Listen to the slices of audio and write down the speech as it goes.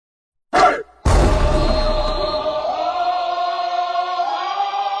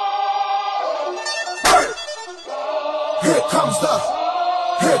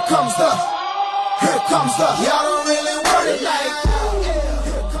y'all don't really want it like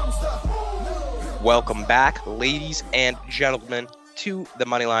Welcome back, ladies and gentlemen, to the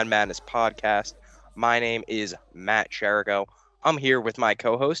Moneyline Madness podcast. My name is Matt Chirico. I'm here with my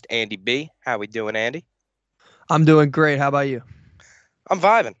co-host, Andy B. How we doing, Andy? I'm doing great. How about you? I'm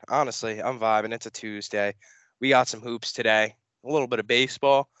vibing, honestly. I'm vibing. It's a Tuesday. We got some hoops today, a little bit of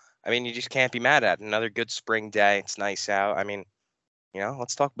baseball. I mean, you just can't be mad at it. Another good spring day. It's nice out. I mean,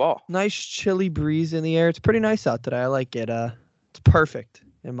 let's talk ball. Nice chilly breeze in the air. It's pretty nice out today. I like it. It's perfect,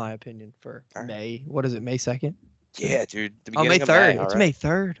 in my opinion, for May. What is it, May 2nd? Yeah, dude. May 3rd. It's May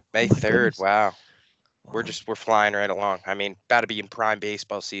 3rd. May 3rd. Goodness. Wow. We're flying right along. I mean, about to be in prime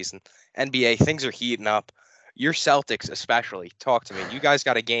baseball season. NBA, things are heating up. Your Celtics especially. Talk to me. You guys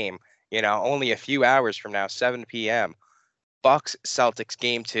got a game, only a few hours from now, 7 p.m. Bucks Celtics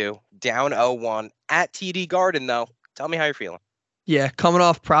game 2, down 0-1 at TD Garden, though. Tell me how you're feeling. Yeah, coming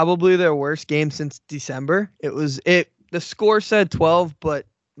off probably their worst game since December. The score said 12, but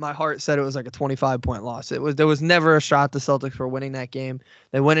my heart said it was like a 25-point loss. There was never a shot the Celtics were winning that game.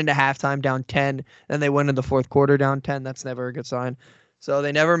 They went into halftime down 10, then they went in the fourth quarter down 10. That's never a good sign. So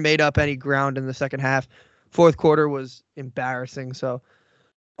they never made up any ground in the second half. Fourth quarter was embarrassing. So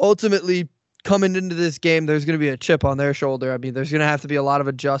ultimately, coming into this game, there's going to be a chip on their shoulder. I mean, there's going to have to be a lot of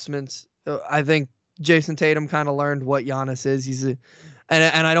adjustments. I think Jason Tatum kind of learned what Giannis is.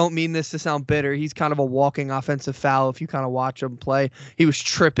 And I don't mean this to sound bitter. He's kind of a walking offensive foul if you kind of watch him play. He was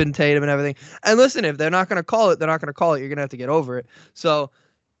tripping Tatum and everything. And listen, if they're not going to call it, they're not going to call it. You're going to have to get over it. So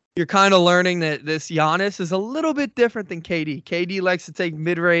you're kind of learning that this Giannis is a little bit different than KD. KD likes to take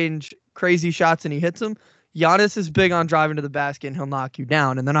mid-range crazy shots and he hits them. Giannis is big on driving to the basket and he'll knock you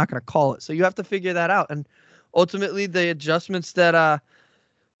down, and they're not going to call it. So you have to figure that out. And ultimately, the adjustments that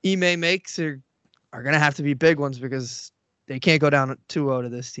Ime makes are going to have to be big ones because they can't go down 2-0 to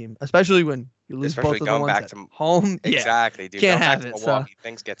this team, especially when you lose both of the ones at home. Exactly, dude. Can't going have back it. To Milwaukee,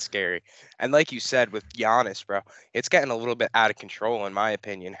 things get scary. And like you said with Giannis, bro, it's getting a little bit out of control, in my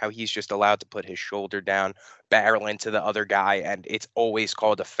opinion, how he's just allowed to put his shoulder down, barrel into the other guy, and it's always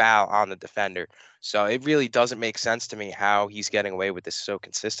called a foul on the defender. So it really doesn't make sense to me how he's getting away with this so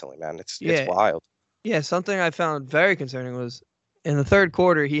consistently, man. It's wild. Yeah, something I found very concerning was in the third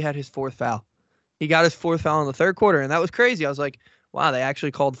quarter, he had his fourth foul. He got his fourth foul in the third quarter, and that was crazy. I was like, wow, they actually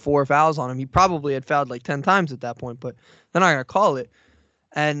called 4 fouls on him. He probably had fouled like 10 times at that point, but they're not going to call it.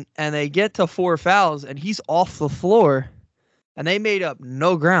 And they get to 4 fouls, and he's off the floor, and they made up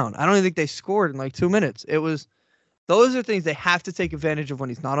no ground. I don't even think they scored in like 2 minutes. Those are things they have to take advantage of when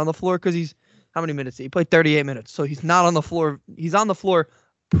he's not on the floor because how many minutes? He played 38 minutes, so he's not on the floor. He's on the floor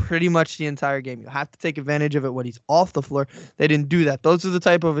pretty much the entire game. You have to take advantage of it when he's off the floor. They didn't do that. Those are the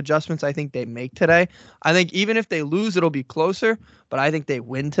type of adjustments I think they make today. I think even if they lose, it'll be closer, but I think they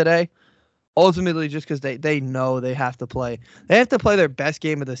win today. Ultimately, just because they know they have to play. They have to play their best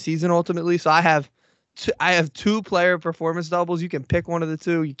game of the season ultimately. So I have 2 player performance doubles. You can pick one of the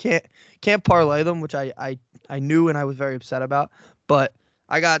 2. You can't parlay them, which I knew and I was very upset about. But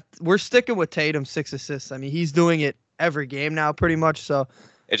we're sticking with Tatum 6 assists. I mean, he's doing it every game now pretty much. So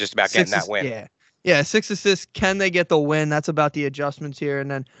it's just about getting that win. Yeah, 6 assists. Can they get the win? That's about the adjustments here.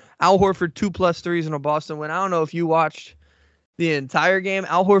 And then Al Horford 2+ threes in a Boston win. I don't know if you watched the entire game.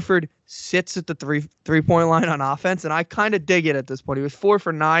 Al Horford sits at the three-point line on offense, and I kind of dig it at this point. He was 4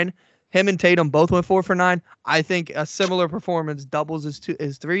 for 9. Him and Tatum both went 4 for 9. I think a similar performance doubles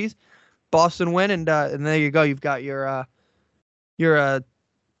his threes. Boston win, and there you go. You've got your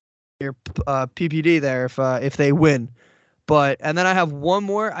PPD there if they win. And then I have one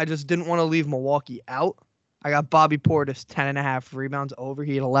more. I just didn't want to leave Milwaukee out. I got Bobby Portis 10.5 rebounds over.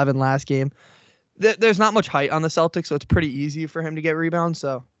 He had 11 last game. There's not much height on the Celtics, so it's pretty easy for him to get rebounds.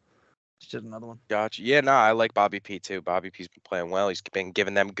 So it's just another one. Gotcha. Yeah, no, I like Bobby P too. Bobby P's been playing well. He's been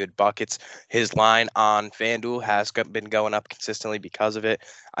giving them good buckets. His line on FanDuel has been going up consistently because of it.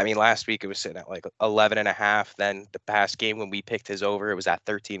 I mean, last week it was sitting at like 11.5. Then the past game when we picked his over, it was at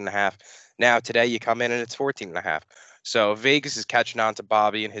 13.5. Now today you come in and it's 14.5. So Vegas is catching on to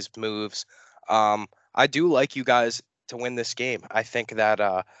Bobby and his moves. I do like you guys to win this game. I think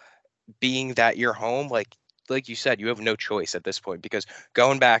that being that you're home, like you said, you have no choice at this point because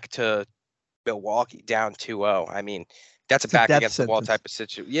going back to Milwaukee down 2-0, I mean, that's a back against the wall type of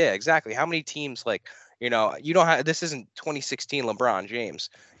situation. Yeah, exactly. How many teams you don't have, this isn't 2016 LeBron James.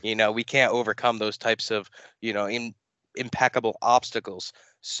 We can't overcome those types of, impeccable obstacles.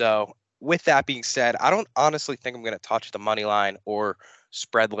 So with that being said, I don't honestly think I'm going to touch the money line or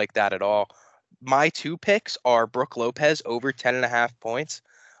spread like that at all. My 2 picks are Brook Lopez over 10.5 points.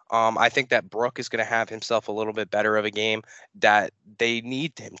 I think that Brook is going to have himself a little bit better of a game that they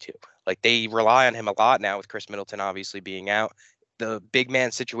need him to. Like, they rely on him a lot now with Chris Middleton obviously being out. The big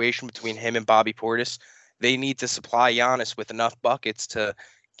man situation between him and Bobby Portis, they need to supply Giannis with enough buckets to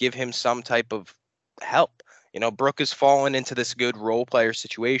give him some type of help. Brook has fallen into this good role player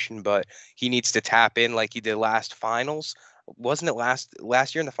situation, but he needs to tap in like he did last finals. Wasn't it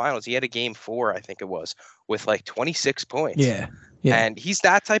last year in the finals? He had a game 4, I think it was, with like 26 points. Yeah. Yeah. And he's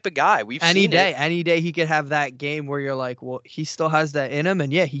that type of guy. We've any seen day, it. any day he could have that game where you're like, well, he still has that in him,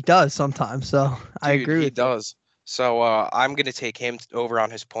 and yeah, he does sometimes. So I Dude, agree he with does. So I'm gonna take him over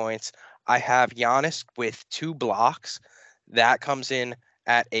on his points. I have Giannis with 2 blocks. That comes in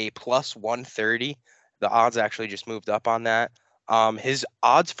at a plus 130. The odds actually just moved up on that. His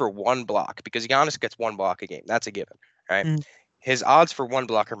odds for 1 block, because Giannis gets 1 block a game. That's a given, right? Mm. His odds for 1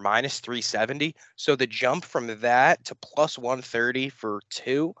 block are minus 370. So the jump from that to plus 130 for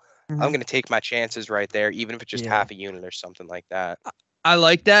 2, I'm Mhm. going to take my chances right there, even if it's just Yeah. half a unit or something like that. I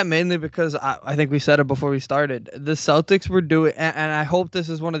like that mainly because I think we said it before we started. The Celtics were doing, and I hope this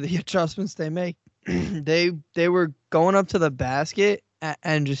is one of the adjustments they make. they were going up to the basket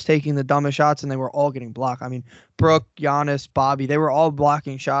and just taking the dumbest shots, and they were all getting blocked. I mean, Brooke, Giannis, Bobby, they were all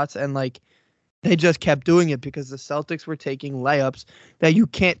blocking shots, and like they just kept doing it because the Celtics were taking layups that you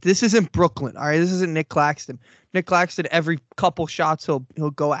can't. This isn't Brooklyn, all right. This isn't Nick Claxton. Nick Claxton, every couple shots he'll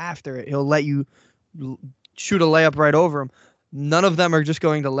go after it. He'll let you shoot a layup right over him. None of them are just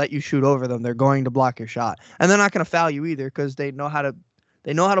going to let you shoot over them. They're going to block your shot, and they're not going to foul you either because they know how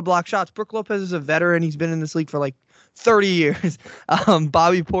to block shots. Brook Lopez is a veteran. He's been in this league for like 30 years.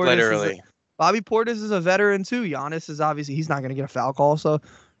 Bobby Portis is a veteran too. Giannis is obviously he's not going to get a foul call, so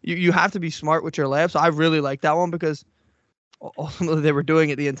you have to be smart with your layups. So I really like that one because ultimately they were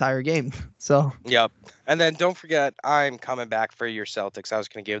doing it the entire game. So Yep. And then don't forget, I'm coming back for your Celtics. I was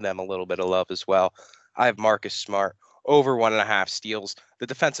going to give them a little bit of love as well. I have Marcus Smart over 1.5 steals, the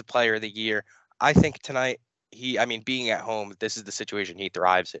defensive player of the year. I think tonight being at home, this is the situation he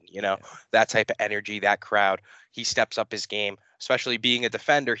thrives in, that type of energy, that crowd. He steps up his game, especially being a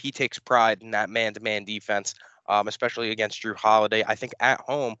defender. He takes pride in that man-to-man defense, especially against Drew Holiday. I think at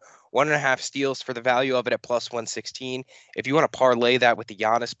home, 1.5 steals for the value of it at plus 116. If you want to parlay that with the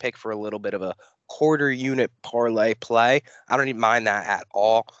Giannis pick for a little bit of a quarter unit parlay play, I don't even mind that at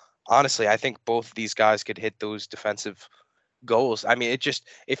all. Honestly, I think both of these guys could hit those defensive goals. I mean,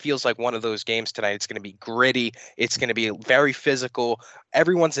 it feels like one of those games tonight. It's going to be gritty. It's going to be very physical.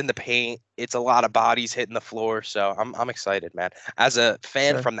 Everyone's in the paint. It's a lot of bodies hitting the floor. So I'm excited, man. As a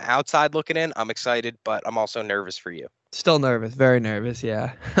fan Sure. from the outside looking in, I'm excited, but I'm also nervous for you. still nervous, very nervous.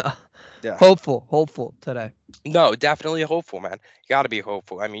 Yeah. Yeah. Hopeful today. No, definitely hopeful, man. You got to be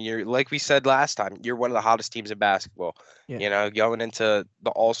hopeful. I mean, you're like we said last time, you're one of the hottest teams in basketball. Yeah. Going into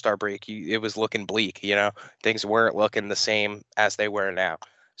the All-Star break, it was looking bleak. Things weren't looking the same as they were now.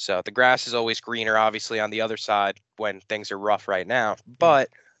 So the grass is always greener, obviously, on the other side when things are rough right now. But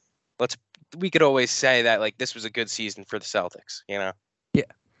we could always say that like this was a good season for the Celtics. Yeah.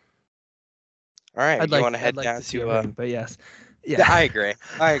 All right, you want to I'd head like down see a to ring, but yes. Yeah, Yeah. I agree.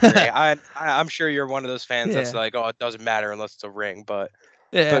 I'm sure you're one of those fans that's Yeah. like, oh, it doesn't matter unless it's a ring, but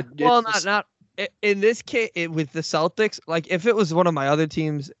Yeah. but Well, it's just, not in this case with the Celtics. Like if it was one of my other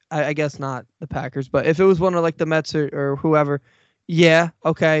teams, I guess not the Packers, but if it was one of like the Mets or whoever, yeah,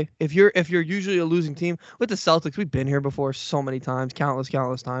 okay. If you're usually a losing team with the Celtics, we've been here before so many times,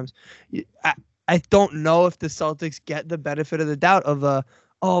 countless times. I don't know if the Celtics get the benefit of the doubt of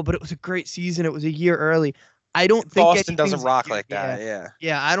but it was a great season. It was a year early. I don't think Boston doesn't anything's rock a year- like that. Yeah.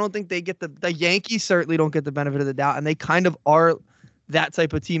 Yeah, I don't think they get the Yankees certainly don't get the benefit of the doubt, and they kind of are that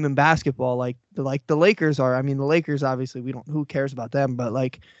type of team in basketball, like the Lakers are. I mean, the Lakers obviously who cares about them, but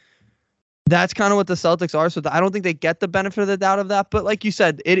like that's kind of what the Celtics are. So I don't think they get the benefit of the doubt of that. But like you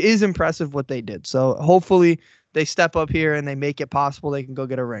said, it is impressive what they did. So hopefully they step up here and they make it possible they can go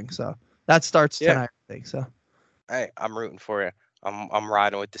get a ring. So that starts tonight, I think. So Hey, I'm rooting for you. I'm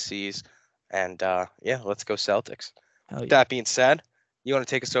riding with the C's, and let's go Celtics. hell yeah. That being said, you want to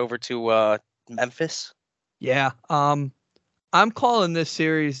take us over to Memphis? Yeah. I'm calling this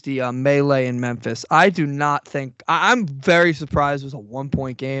series the melee in Memphis. I do not think I'm very surprised it was a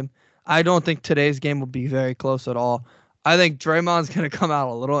 1-point game. I don't think today's game will be very close at all. I think Draymond's going to come out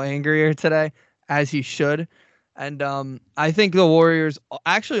a little angrier today, as he should. And I think the Warriors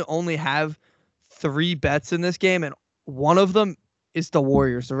actually only have 3 bets in this game, and one of them is the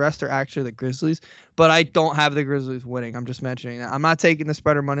Warriors. The rest are actually the Grizzlies, but I don't have the Grizzlies winning. I'm just mentioning that. I'm not taking the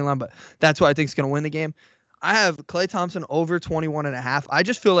spread or money line, but that's what I think is going to win the game. I have Klay Thompson over 21.5. I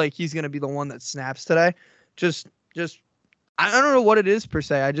just feel like he's going to be the one that snaps today. I don't know what it is per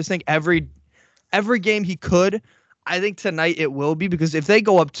se. I just think every game he could. I think tonight it will be, because if they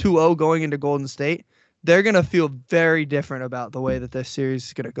go up 2-0 going into Golden State, they're going to feel very different about the way that this series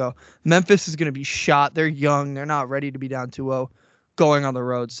is going to go. Memphis is going to be shot. They're young. They're not ready to be down 2-0 going on the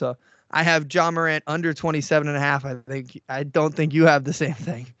road. So I have Ja Morant under 27.5. I don't think you have the same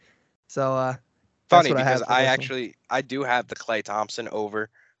thing. So funny, because I do have the Klay Thompson over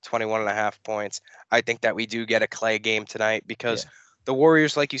 21.5 points. I think that we do get a Klay game tonight, because the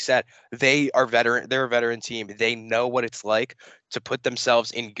Warriors, like you said, they're a veteran team. They know what it's like to put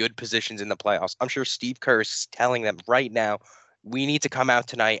themselves in good positions in the playoffs. I'm sure Steve Kerr is telling them right now, we need to come out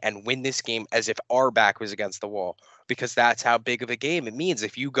tonight and win this game as if our back was against the wall, because that's how big of a game it means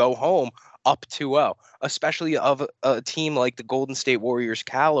if you go home up 2-0, especially of a team like the Golden State Warriors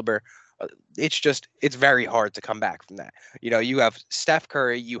caliber. It's very hard to come back from that. You have Steph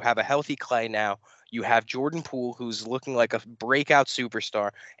Curry, you have a healthy Klay now. You have Jordan Poole, who's looking like a breakout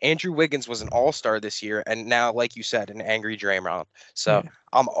superstar. Andrew Wiggins was an all-star this year, and now, like you said, an angry Draymond. So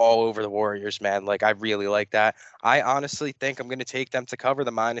I'm all over the Warriors, man. Like, I really like that. I honestly think I'm going to take them to cover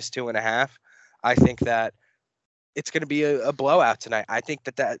the -2.5. I think that it's going to be a blowout tonight. I think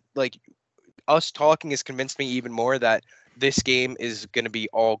that like, us talking has convinced me even more that this game is going to be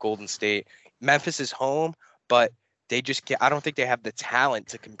all Golden State. Memphis is home, but they just can't. I don't think they have the talent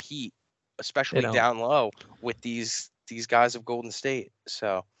to compete, especially down low, with these guys of Golden State.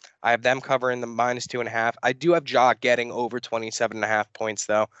 So I have them covering the -2.5. I do have Ja getting over 27.5 points,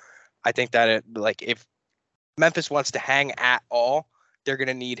 though. I think that if Memphis wants to hang at all, they're going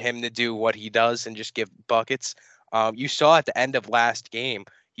to need him to do what he does and just give buckets. You saw at the end of last game,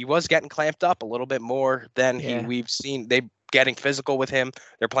 he was getting clamped up a little bit more than we've seen. They getting physical with him.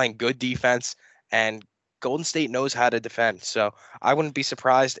 They're playing good defense, and Golden State knows how to defend. So I wouldn't be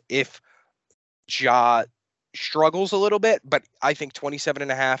surprised if Ja struggles a little bit, but I think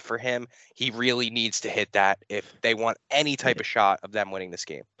 27.5 for him, he really needs to hit that if they want any type of shot of them winning this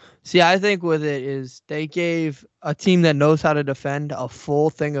game. See, I think with it is they gave a team that knows how to defend a full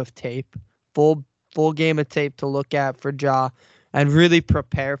thing of tape, full game of tape to look at for Ja and really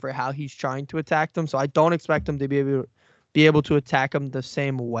prepare for how he's trying to attack them. So I don't expect him to be able to attack him the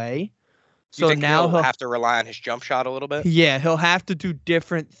same way. So you think now he'll have to rely on his jump shot a little bit? Yeah, he'll have to do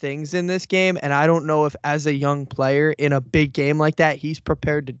different things in this game. And I don't know if as a young player in a big game like that, he's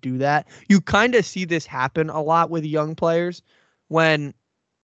prepared to do that. You kind of see this happen a lot with young players when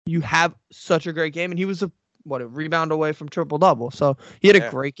you have such a great game. And he was a rebound away from triple-double. So he had a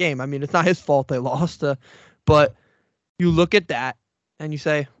great game. I mean, it's not his fault they lost, but you look at that and you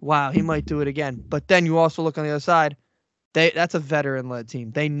say, wow, he might do it again. But then you also look on the other side. That's a veteran-led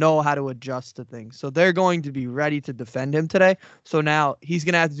team. They know how to adjust to things. So they're going to be ready to defend him today. So now he's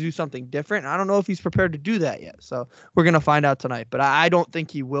going to have to do something different. I don't know if he's prepared to do that yet. So we're going to find out tonight. But I don't think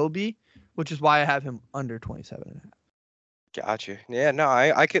he will be, which is why I have him under 27.5. Gotcha. Yeah, no,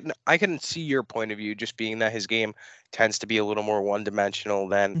 I can see your point of view, just being that his game tends to be a little more one-dimensional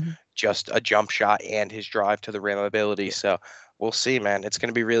than just a jump shot and his drive to the rim ability. So we'll see, man. It's going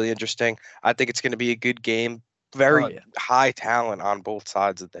to be really interesting. I think it's going to be a good game. Very high talent on both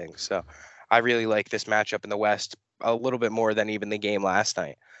sides of things. So I really like this matchup in the West a little bit more than even the game last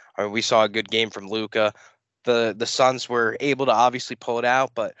night. I mean, we saw a good game from Luka. The Suns were able to obviously pull it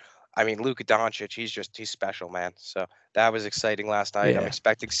out, but I mean, Luka Doncic, he's special, man. So that was exciting last night. I'm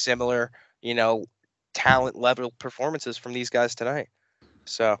expecting similar, talent level performances from these guys tonight.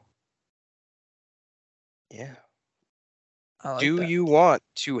 So, yeah. Do you want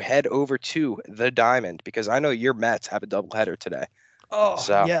to head over to the Diamond? Because I know your Mets have a doubleheader today. Oh,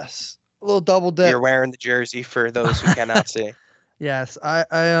 so yes. A little double dip. You're wearing the jersey for those who cannot see. Yes.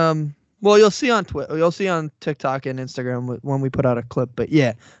 Well, you'll see on Twitter, you'll see on TikTok and Instagram when we put out a clip. But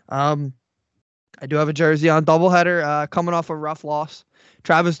yeah, I do have a jersey on doubleheader coming off a rough loss.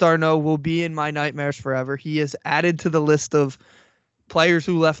 Travis d'Arnaud will be in my nightmares forever. He is added to the list of players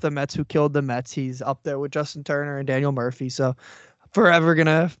who left the Mets, who killed the Mets. He's up there with Justin Turner and Daniel Murphy. So forever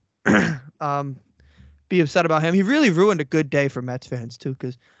going to be upset about him. He really ruined a good day for Mets fans too,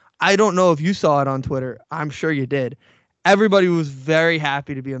 because I don't know if you saw it on Twitter. I'm sure you did. Everybody was very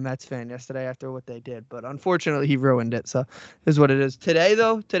happy to be a Mets fan yesterday after what they did, but unfortunately he ruined it. So this is what it is. Today,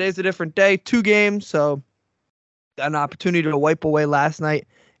 though, today's a different day. 2 games, so got an opportunity to wipe away last night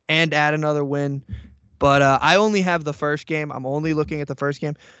and add another win. But I only have the first game. I'm only looking at the first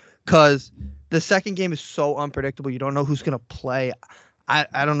game because the second game is so unpredictable. You don't know who's going to play. I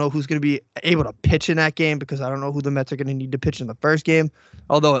don't know who's going to be able to pitch in that game because I don't know who the Mets are going to need to pitch in the first game,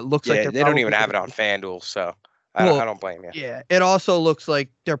 although it looks like they don't even have it on FanDuel, so I don't blame you. Yeah, it also looks like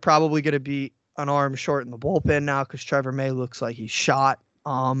they're probably going to be an arm short in the bullpen now because Trevor May looks like he's shot.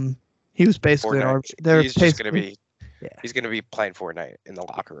 He was basically an arm. He's just gonna be. Yeah. He's gonna be playing Fortnite in the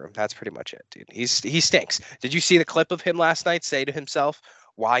locker room. That's pretty much it, dude. He stinks. Did you see the clip of him last night say to himself,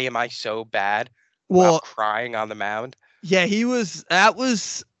 "Why am I so bad?" While crying on the mound. Yeah, he was. That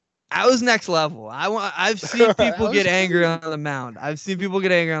was next level. I've seen people get angry on the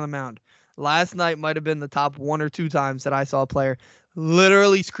mound. Last night might have been the top 1 or 2 times that I saw a player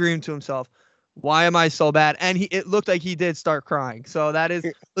literally scream to himself, "Why am I so bad?" And it looked like he did start crying. So that is,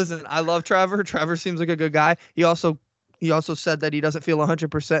 listen, I love Trevor. Trevor seems like a good guy. He also said that he doesn't feel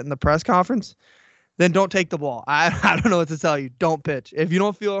 100% in the press conference. Then don't take the ball. I don't know what to tell you. Don't pitch. If you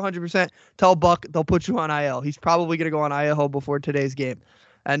don't feel 100%, tell Buck they'll put you on IL. He's probably going to go on IL before today's game.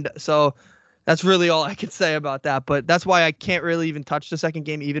 And so that's really all I can say about that. But that's why I can't really even touch the second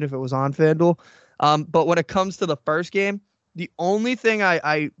game, even if it was on FanDuel. But when it comes to the first game, the only thing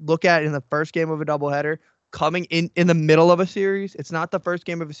I look at in the first game of a doubleheader coming in the middle of a series, it's not the first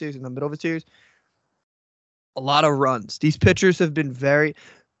game of a series, in the middle of a series, a lot of runs. These pitchers have been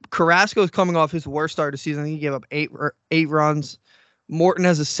Carrasco is coming off his worst start of the season. He gave up 8 runs. Morton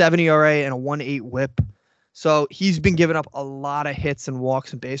has a 7 ERA and a 1.8 whip. So he's been giving up a lot of hits and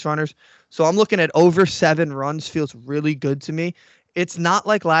walks and base runners. So I'm looking at over 7 runs feels really good to me. It's not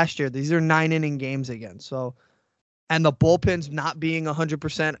like last year. These are 9-inning games again. So, and the bullpen's not being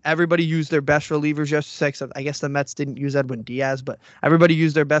 100%. Everybody used their best relievers yesterday, except I guess the Mets didn't use Edwin Diaz, but everybody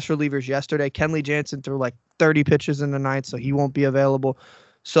used their best relievers yesterday. Kenley Jansen threw like 30 pitches in the ninth, so he won't be available.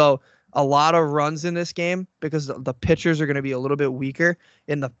 So a lot of runs in this game because the pitchers are going to be a little bit weaker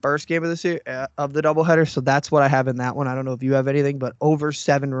in the first game of the series, of the doubleheader. So that's what I have in that one. I don't know if you have anything, but over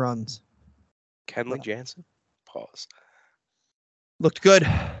 7 runs. Kenley Jansen? Pause. Looked good.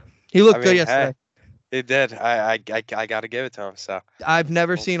 He looked good yesterday. Hey, he did. I got to give it to him. So I've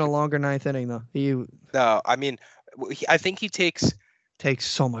never seen a longer 9th inning though. No, I mean, I think he takes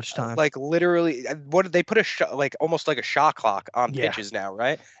so much time. Like literally, what did they put almost like a shot clock on pitches now,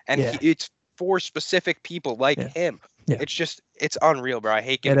 right? And it's for specific people like him. Yeah. It's unreal, bro. I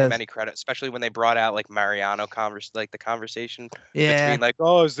hate giving him any credit, especially when they brought out like Mariano the conversation. Yeah. Between like,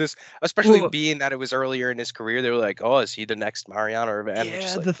 oh, is this, especially being that it was earlier in his career, they were like, oh, is he the next Mariano?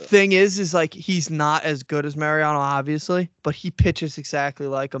 Yeah. The thing is like he's not as good as Mariano, obviously, but he pitches exactly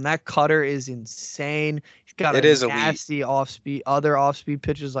like him. That cutter is insane. He's got nasty off-speed, other off-speed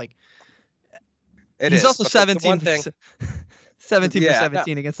pitches. Like he's also 17. 17 for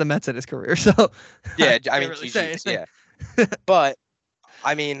 17 against the Mets in his career. So yeah, I mean, yeah. But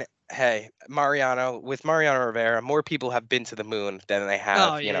I mean, hey, with Mariano Rivera, more people have been to the moon than they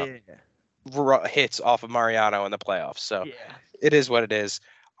have, hits off of Mariano in the playoffs. So it is what it is.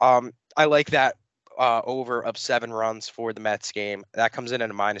 I like that over of 7 runs for the Mets game. That comes in at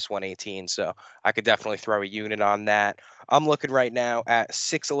a -118. So I could definitely throw a unit on that. I'm looking right now at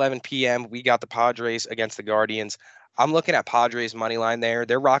 6:11 p.m. We got the Padres against the Guardians. I'm looking at Padres money line there.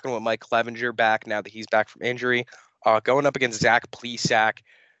 They're rocking with Mike Clevenger back now that he's back from injury. Going up against Zach Plesac.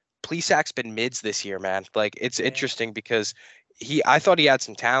 Plesac's been mids this year, man. Like it's interesting because I thought he had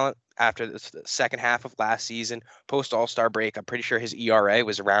some talent after the second half of last season, post All-Star break. I'm pretty sure his ERA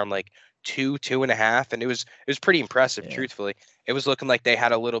was around like 2.5, and it was pretty impressive. Truthfully, it was looking like they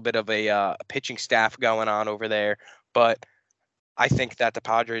had a little bit of a pitching staff going on over there. But I think that the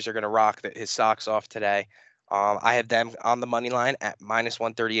Padres are going to rock his socks off today. I have them on the money line at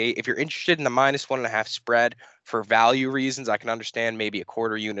 -138. If you're interested in the -1.5 spread for value reasons, I can understand maybe a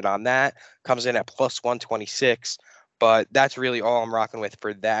quarter unit on that. Comes in at +126. But that's really all I'm rocking with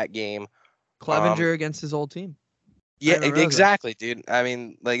for that game. Clevenger against his old team. Yeah, exactly, dude. I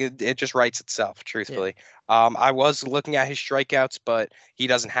mean, like it just writes itself, truthfully. Yeah. I was looking at his strikeouts, but he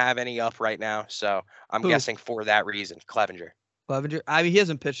doesn't have any up right now. So I'm guessing for that reason, Clevenger. I mean, he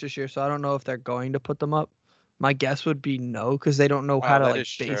hasn't pitched this year, so I don't know if they're going to put them up. My guess would be no, because they don't know how to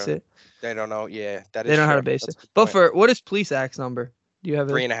base it. They don't know. Yeah, they don't know how to base it. But what is Plesac's number? Do you have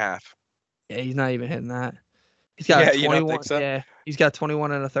it? 3.5. Yeah, he's not even hitting that. He's got 21. You don't think so? Yeah, he's got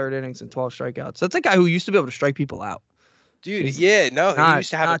 21 and a third innings and 12 strikeouts. That's a guy who used to be able to strike people out. Dude, he used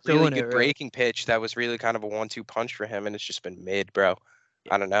to have a really good breaking pitch that was really kind of a 1-2 punch for him, and it's just been mid, bro.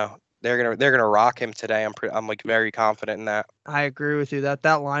 I don't know. They're gonna rock him today. I'm like very confident in that. I agree with you. That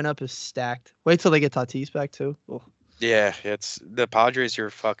lineup is stacked. Wait till they get Tatis back too. Ooh. Yeah, it's the Padres. They're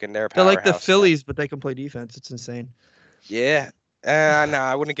like the Phillies, but they can play defense. It's insane. Yeah. No,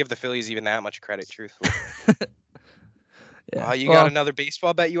 I wouldn't give the Phillies even that much credit, truthfully. You got another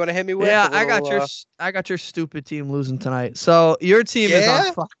baseball bet you want to hit me with? Yeah, I got your stupid team losing tonight. So your team is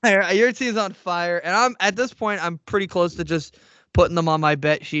on fire. Your team's on fire, and at this point I'm pretty close to just putting them on my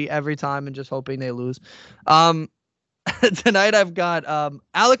bet sheet every time and just hoping they lose. Tonight I've got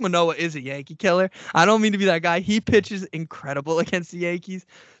Alek Manoah is a Yankee killer. I don't mean to be that guy. He pitches incredible against the Yankees.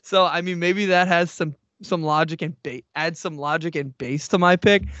 So I mean maybe that has some logic and add some logic and base to my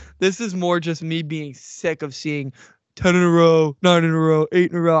pick. This is more just me being sick of seeing 10 in a row, 9 in a row,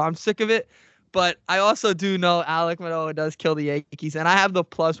 8 in a row. I'm sick of it. But I also do know Alek Manoah does kill the Yankees, and I have the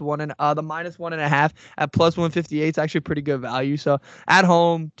the minus 1.5 at plus 158. It's actually pretty good value. So at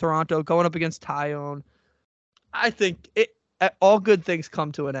home, Toronto going up against Tyone. I think all good things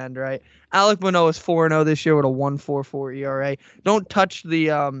come to an end, right? Alek Manoah is 4-0 this year with a 1.44 ERA. Don't touch the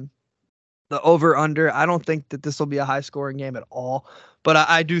over-under. I don't think that this will be a high-scoring game at all. But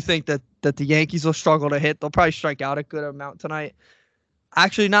I do think that the Yankees will struggle to hit. They'll probably strike out a good amount tonight.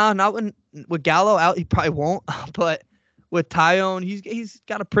 Actually, no, not with Gallo out, he probably won't. But with Tyone, he's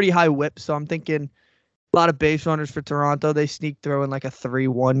got a pretty high whip. So I'm thinking a lot of base runners for Toronto. They sneak through in like a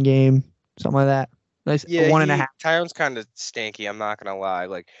 3-1 game, something like that. Nice. Yeah, 1.5. Tyone's kind of stinky. I'm not gonna lie.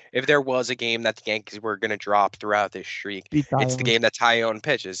 Like, if there was a game that the Yankees were gonna drop throughout this streak, it's the game that Tyone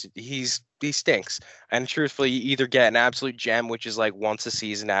pitches. He stinks. And truthfully, you either get an absolute gem, which is like once a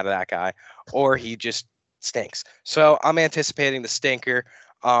season out of that guy, or he just stinks. So I'm anticipating the stinker.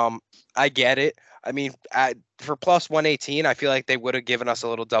 I get it. I mean, for plus 118, I feel like they would have given us a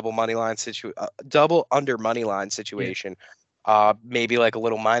little double under money line situation. Yeah. Maybe like a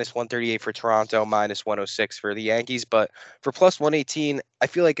little minus 138 for Toronto, minus 106 for the Yankees. But for plus 118, I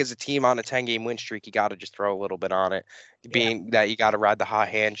feel like as a team on a 10-game win streak, you got to just throw a little bit on it, being that you got to ride the hot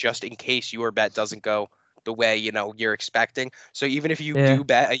hand just in case your bet doesn't go the way, you're expecting. So even if you do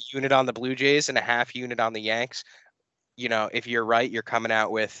bet a unit on the Blue Jays and a half unit on the Yanks, if you're right, you're coming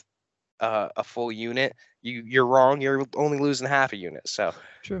out with a full unit. You're wrong. You're only losing half a unit. So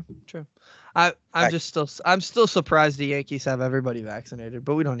true. I'm still surprised the Yankees have everybody vaccinated,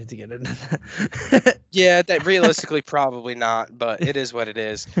 but we don't need to get into that. Yeah, that realistically probably not, but it is what it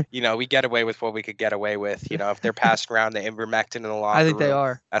is. We get away with what we could get away with. If they're passing around the ivermectin in the locker room, I think they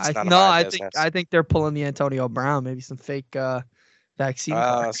are. That's none of my business. I think they're pulling the Antonio Brown, maybe some fake vaccine.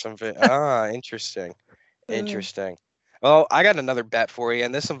 Interesting. Well, I got another bet for you,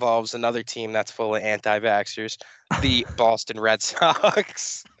 and this involves another team that's full of anti-vaxxers, the Boston Red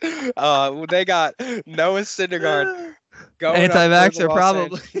Sox. They got Noah Syndergaard going anti-vaxxer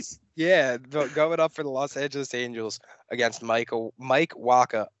probably. Going up for the Los Angeles Angels against Mike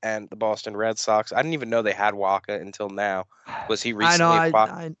Wacha and the Boston Red Sox. I didn't even know they had Wacha until now. Was he recently?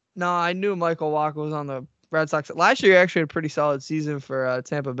 I knew Michael Wacha was on the Red Sox. Last year, he actually had a pretty solid season for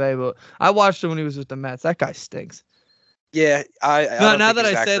Tampa Bay, but I watched him when he was with the Mets. That guy stinks. Yeah, now that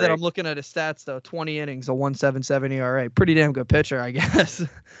I say that, I'm looking at his stats though. 20 innings, a 1.77 ERA. Pretty damn good pitcher, I guess.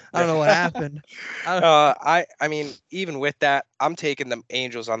 I don't know what happened. I mean, even with that, I'm taking the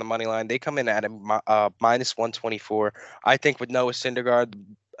Angels on the money line. They come in at a minus 124. I think with Noah Syndergaard,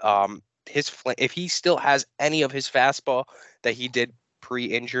 if he still has any of his fastball that he did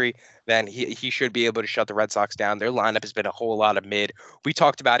pre-injury, then he should be able to shut the Red Sox down. Their lineup has been a whole lot of mid. We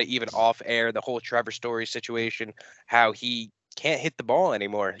talked about it even off air, the whole Trevor Story situation, how he can't hit the ball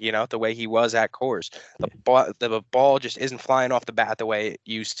anymore, the way he was at Coors. The ball just isn't flying off the bat the way it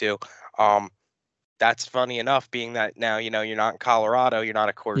used to. That's funny enough, being that now, you're not in Colorado, you're not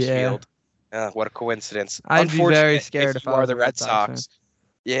at Coors Field. What a coincidence. I'd be very scared if I were the Red Sox.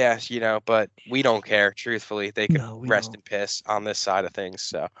 Yeah, but we don't care. Truthfully, they can rest in piss on this side of things.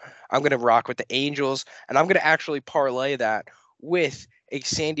 So I'm going to rock with the Angels, and I'm going to actually parlay that with a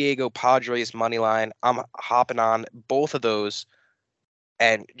San Diego Padres money line. I'm hopping on both of those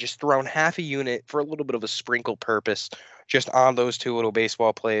and just throwing half a unit for a little bit of a sprinkle purpose just on those two little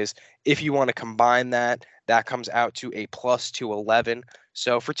baseball plays. If you want to combine that comes out to a plus 211.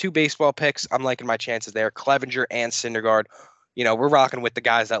 So for two baseball picks, I'm liking my chances there. Clevenger and Syndergaard. We're rocking with the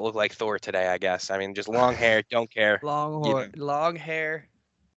guys that look like Thor today, I guess. I mean, just long hair, don't care. Long hair,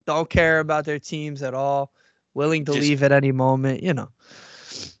 don't care about their teams at all. Willing to leave at any moment,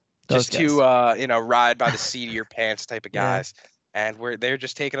 Just to ride by the seat of your pants type of guys. And they're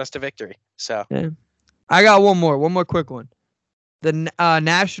just taking us to victory. So I got one more quick one. The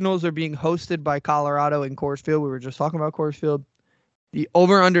Nationals are being hosted by Colorado in Coors Field. We were just talking about Coors Field. The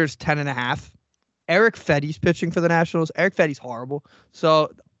over-under is 10.5. Eric Fetty's pitching for the Nationals. Eric Fetty's horrible.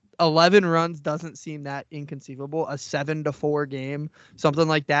 So 11 runs doesn't seem that inconceivable. A 7-4 game, something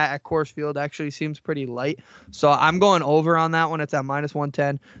like that at Coors Field actually seems pretty light. So I'm going over on that one. It's at minus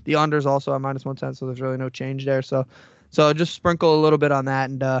 110. The under's also at minus 110, so there's really no change there. So just sprinkle a little bit on that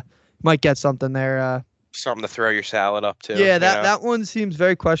and might get something there. Something to throw your salad up to. Yeah, that one seems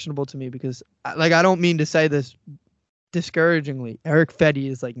very questionable to me because, I don't mean to say this discouragingly, Eric Fedde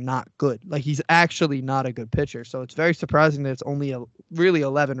is like not good. Like he's actually not a good pitcher. So it's very surprising that it's only really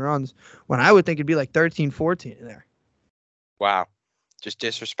 11 runs when I would think it'd be like 13, 14 in there. Wow. Just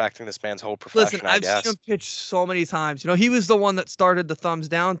disrespecting this man's whole profession, Listen, I I've guess. seen him pitch so many times. You know, he was the one that started the thumbs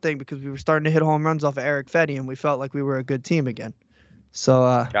down thing because we were starting to hit home runs off of Eric Fedde and we felt like we were a good team again.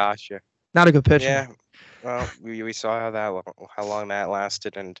 So, Gotcha. not a good pitcher. Yeah. Well, we saw how long that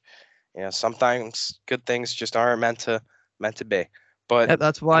lasted, and sometimes good things just aren't meant to be. But Yeah,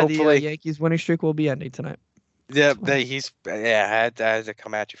 that's why the hopefully, Yankees winning streak will be ending tonight. yeah, I had to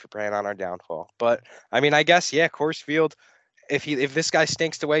come at you for preying on our downfall. But I mean, I guess Coors Field. If this guy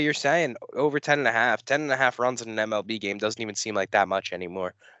stinks the way you're saying, over 10.5 runs in an MLB game doesn't even seem like that much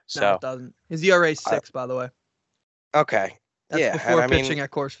anymore. No, So it doesn't. His ERA is 6, by the way. okay, That's before pitching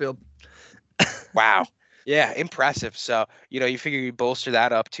at Coors Field. Wow. Yeah, impressive. So, you figure you bolster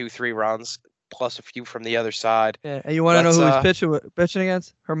that up 2-3 runs plus a few from the other side. Yeah, and you want to know who he's pitching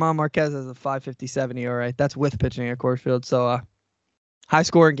against? Herman Marquez has a 5.57 ERA. That's with pitching at Coors Field. So, high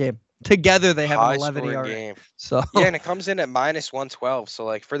scoring game. Together they have an 11 ERA. Game. So yeah, and it comes in at -112. So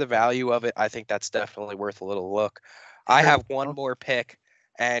like for the value of it, I think that's definitely worth a little look. I have one more pick,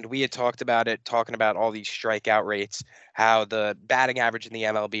 and we had talked about it, talking about all these strikeout rates, how the batting average in the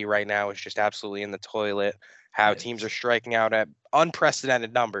MLB right now is just absolutely in the toilet, how teams are striking out at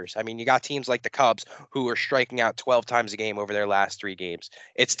unprecedented numbers. I mean, you got teams like the Cubs who are striking out 12 times a game over their last 3 games.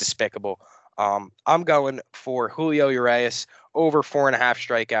 It's despicable. I'm going for Julio Urias over 4.5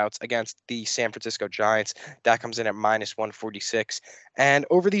 strikeouts against the San Francisco Giants. That comes in at -146. And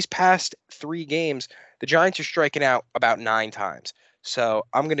over these past 3 games, the Giants are striking out about 9 times. So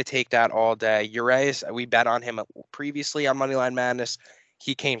I'm going to take that all day. Urias, we bet on him previously on Moneyline Madness.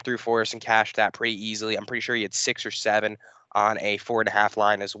 He came through for us and cashed that pretty easily. I'm pretty sure he had 6 or 7 on a 4.5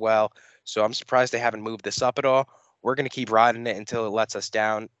 line as well. So I'm surprised they haven't moved this up at all. We're going to keep riding it until it lets us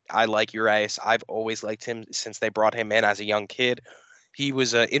down. I like Urias. I've always liked him since they brought him in as a young kid. He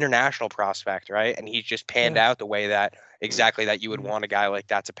was an international prospect, right? And he's just panned out the way that you would want a guy like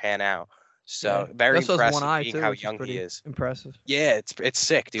that to pan out. So very impressive being how young he is. Impressive. Yeah, it's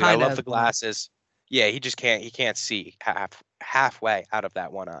sick, dude. I love the glasses. Yeah, he can't see halfway out of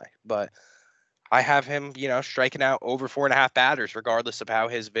that one eye. But I have him, striking out over 4.5 batters, regardless of how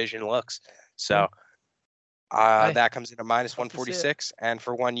his vision looks. So that comes in at -146, and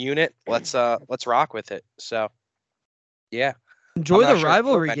for 1 unit, let's rock with it. So, yeah, enjoy the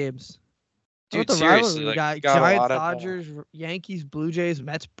rivalry games, dude. Seriously, we got Giants, Dodgers, Yankees, Blue Jays,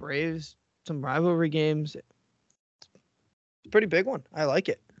 Mets, Braves. Some rivalry games. It's a pretty big one. I like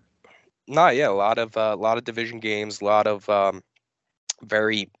it. No, yeah, a lot of division games, a lot of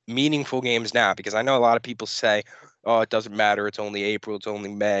very meaningful games now. Because I know a lot of people say, "Oh, it doesn't matter. It's only April. It's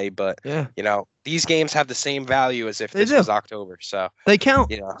only May." But these games have the same value as if this was October. So they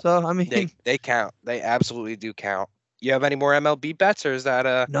count. So I mean, they count. They absolutely do count. You have any more MLB bets, or is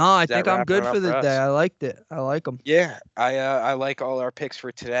that No, I think I'm good for the day. I liked it. I like them. Yeah, I like all our picks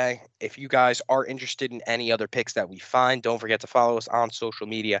for today. If you guys are interested in any other picks that we find, don't forget to follow us on social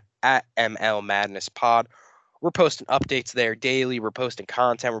media at ML Madness Pod. We're posting updates there daily. We're posting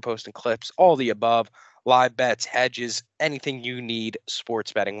content. We're posting clips, all the above. Live bets, hedges, anything you need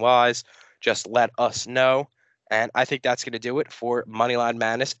sports betting wise, just let us know. And I think that's going to do it for Moneyline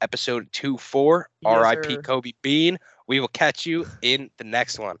Madness episode 24. Yes, R.I.P. sir. Kobe Bean. We will catch you in the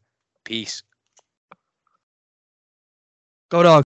next one. Peace. Go Dogs.